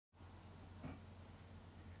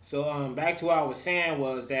So back to what I was saying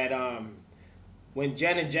was that when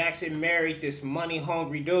Janet Jackson married this money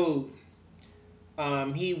hungry dude,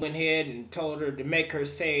 he went ahead and told her to make her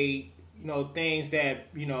say, things that,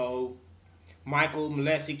 Michael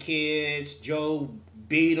molested kids, Joe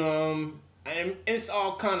beat him, and it's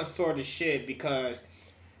all kind of sort of shit because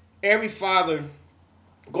every father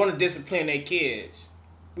going to discipline their kids.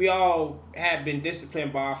 We all have been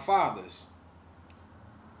disciplined by our fathers,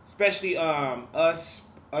 especially us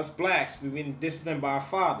blacks. We've been disciplined by our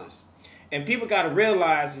fathers, and people got to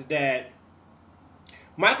realize is that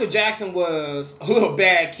Michael Jackson was a little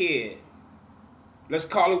bad kid. Let's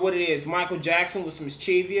call it what it is. Michael Jackson was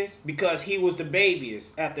mischievous because he was the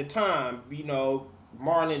babyest at the time.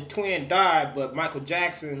 Marlon twin died, but Michael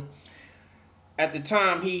Jackson at the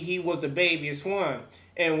time he was the babyest one.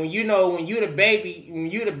 And when you're the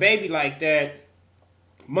baby like that,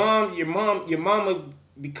 your mama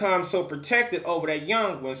becomes so protected over that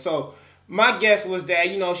young one. So my guess was that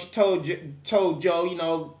she told Joe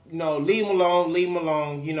leave him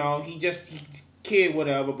alone. He's kid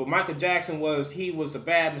whatever. But Michael Jackson was a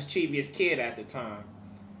bad mischievous kid at the time,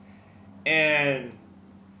 and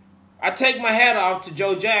I take my hat off to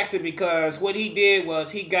Joe Jackson because what he did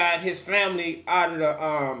was he got his family out of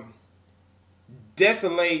the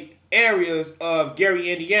desolate areas of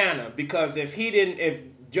Gary, Indiana. Because if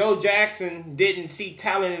Joe Jackson didn't see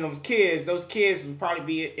talent in those kids would probably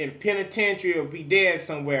be in penitentiary or be dead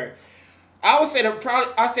somewhere. I would say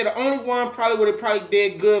the only one probably would have probably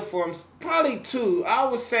did good for him. Probably two. I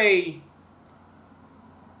would say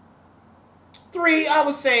three. I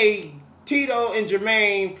would say Tito and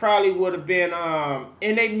Jermaine probably would have been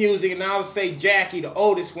in their music, and I would say Jackie, the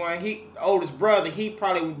oldest one, the oldest brother, he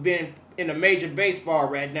probably would have been in a major baseball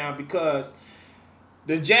right now because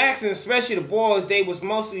the Jacksons, especially the boys, they was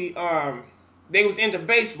mostly they was into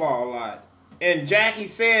baseball a lot. And Jackie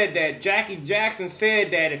Jackson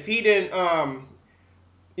said that if he didn't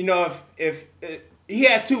if he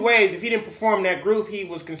had two ways, if he didn't perform in that group, he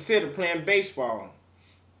was considered playing baseball.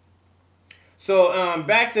 So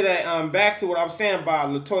back to that back to what I was saying about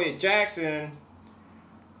LaToya Jackson,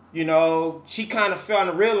 she kind of fell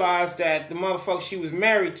and realized that the motherfucker she was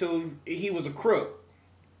married to, he was a crook.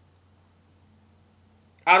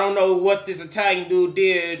 I don't know what this Italian dude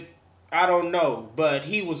did. I don't know, but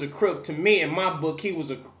he was a crook to me. In my book, he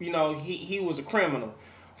was he was a criminal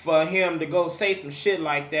for him to go say some shit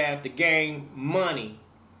like that to gain money.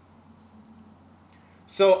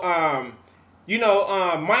 So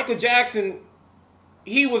Michael Jackson,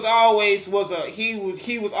 he was always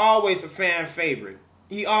a fan favorite.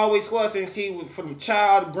 He always was since he was from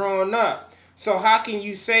child growing up. So how can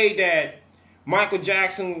you say that Michael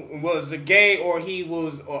Jackson was a gay or he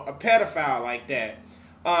was a pedophile like that?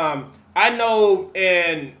 I know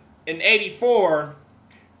in '84,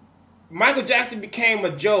 Michael Jackson became a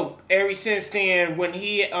joke ever since then when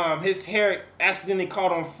his hair accidentally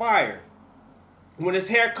caught on fire. When his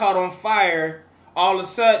hair caught on fire, all of a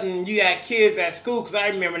sudden you got kids at school, because I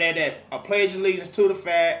remember that pledge allegiance to the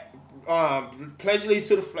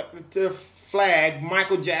flag,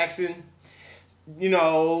 Michael Jackson,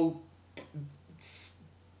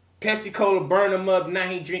 Pepsi Cola burn him up, now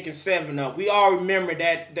he drinking 7-Up. We all remember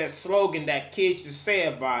that slogan that kids used to say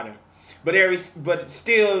about him. But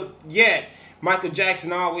still, yet Michael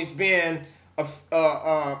Jackson always been a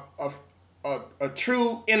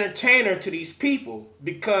true entertainer to these people,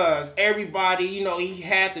 because everybody, he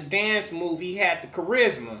had the dance move, he had the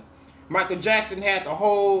charisma. Michael Jackson had the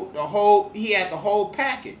whole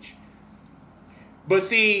package. But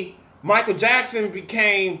see, Michael Jackson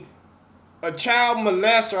became a child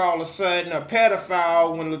molester all of a sudden, a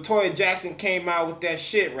pedophile, when LaToya Jackson came out with that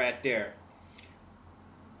shit right there.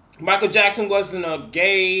 Michael Jackson wasn't a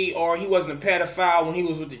gay or he wasn't a pedophile when he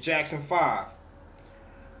was with the Jackson 5.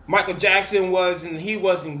 Michael Jackson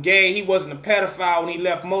wasn't gay, he wasn't a pedophile when he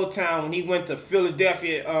left Motown, when he went to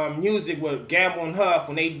Philadelphia Music with Gamble and Huff,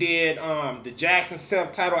 when they did the Jackson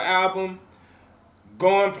self-titled album,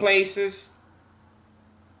 Going Places,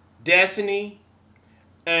 Destiny.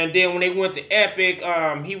 And then when they went to Epic,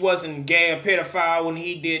 he wasn't gay or pedophile when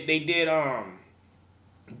they did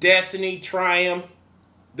Destiny, Triumph,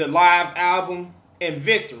 the live album, and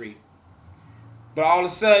Victory. But all of a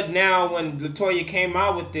sudden now, when LaToya came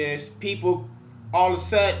out with this, people all of a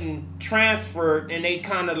sudden transferred and they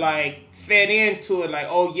kind of like fed into it, like,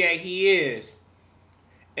 oh yeah, he is.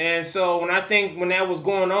 And so when that was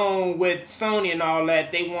going on with Sony and all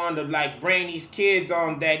that, they wanted to like bring these kids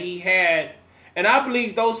on that he had. And I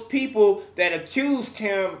believe those people that accused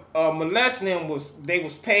him of molesting him was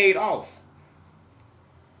paid off.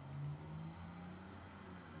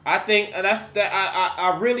 I think that's that.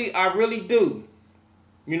 I really do.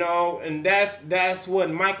 You know, and that's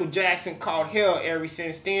what Michael Jackson called hell ever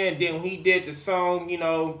since then. Then when he did the song, you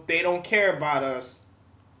know, They Don't Care About Us.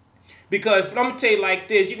 Because I'm gonna tell you like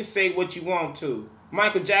this, you can say what you want to.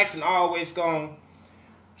 Michael Jackson always gonna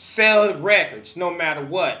sell records no matter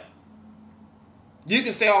what. You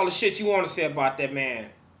can say all the shit you want to say about that man.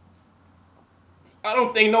 I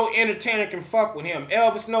don't think no entertainer can fuck with him.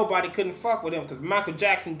 Elvis, nobody couldn't fuck with him because Michael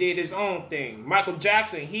Jackson did his own thing. Michael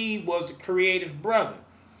Jackson, he was a creative brother.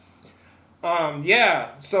 Yeah,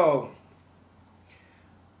 so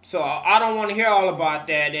I don't want to hear all about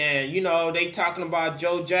that. And you know, they talking about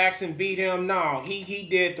Joe Jackson beat him. No, he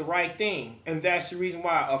did the right thing, and that's the reason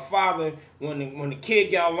why a father, when the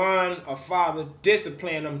kid got line, a father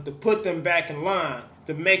disciplined them to put them back in line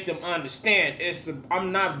to make them understand.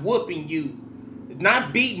 I'm not whooping you,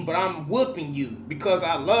 not beating, but I'm whooping you because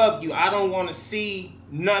I love you. I don't want to see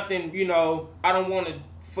nothing. You know, I don't want to.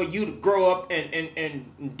 For you to grow up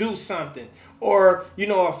and do something. Or, you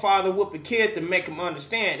know, a father whoop a kid to make him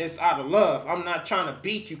understand it's out of love. I'm not trying to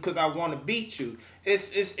beat you because I want to beat you.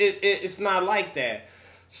 It's not like that.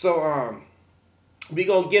 So we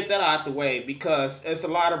gonna get that out the way because there's a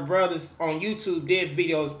lot of brothers on YouTube did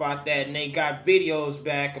videos about that and they got videos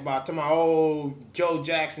back about to my old Joe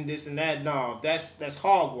Jackson this and that. No, that's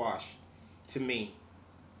hogwash to me.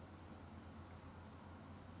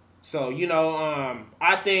 So, you know,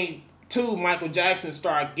 I think, too, Michael Jackson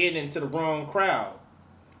started getting into the wrong crowd.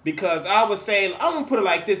 Because I would say, I'm going to put it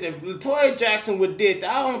like this. If LaToya Jackson would have did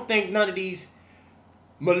that, I don't think none of these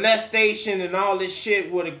molestation and all this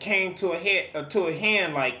shit would have came to a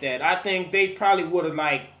hand like that. I think they probably would have,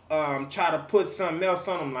 like, tried to put something else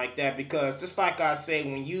on them like that. Because just like I say,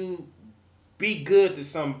 when you be good to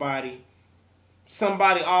somebody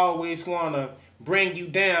always want to bring you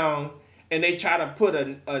down. And they try to put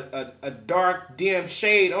a dark, dim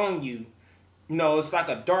shade on you. You know, it's like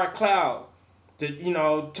a dark cloud to, you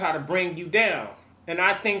know, try to bring you down. And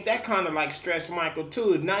I think that kind of like stressed Michael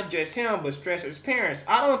too. Not just him, but stress his parents.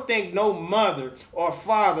 I don't think no mother or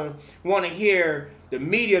father want to hear the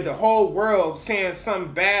media, the whole world saying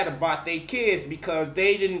something bad about their kids because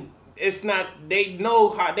they didn't. It's not. They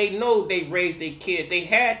know how. They know they raised their kid. They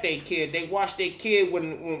had their kid. They watched their kid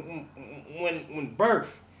when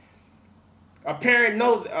birth. A parent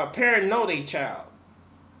know their child.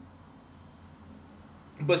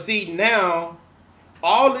 But see now,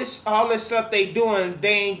 all this stuff they doing,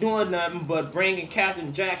 they ain't doing nothing but bringing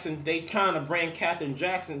Catherine Jackson. They trying to bring Catherine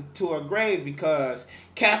Jackson to her grave because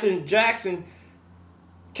Catherine,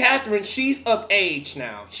 she's of age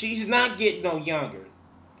now. She's not getting no younger.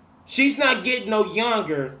 She's not getting no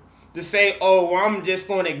younger to say, oh, I'm just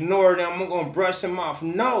going to ignore them. I'm going to brush them off.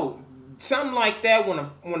 No. Something like that when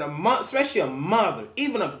a especially a mother,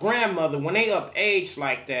 even a grandmother, when they up age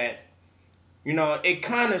like that, you know, it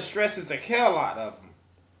kind of stresses the hell out of them.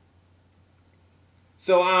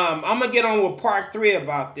 So I'm gonna get on with part 3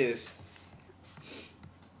 about this.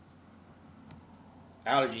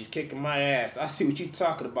 Allergies kicking my ass. I see what you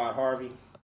talking about, Harvey.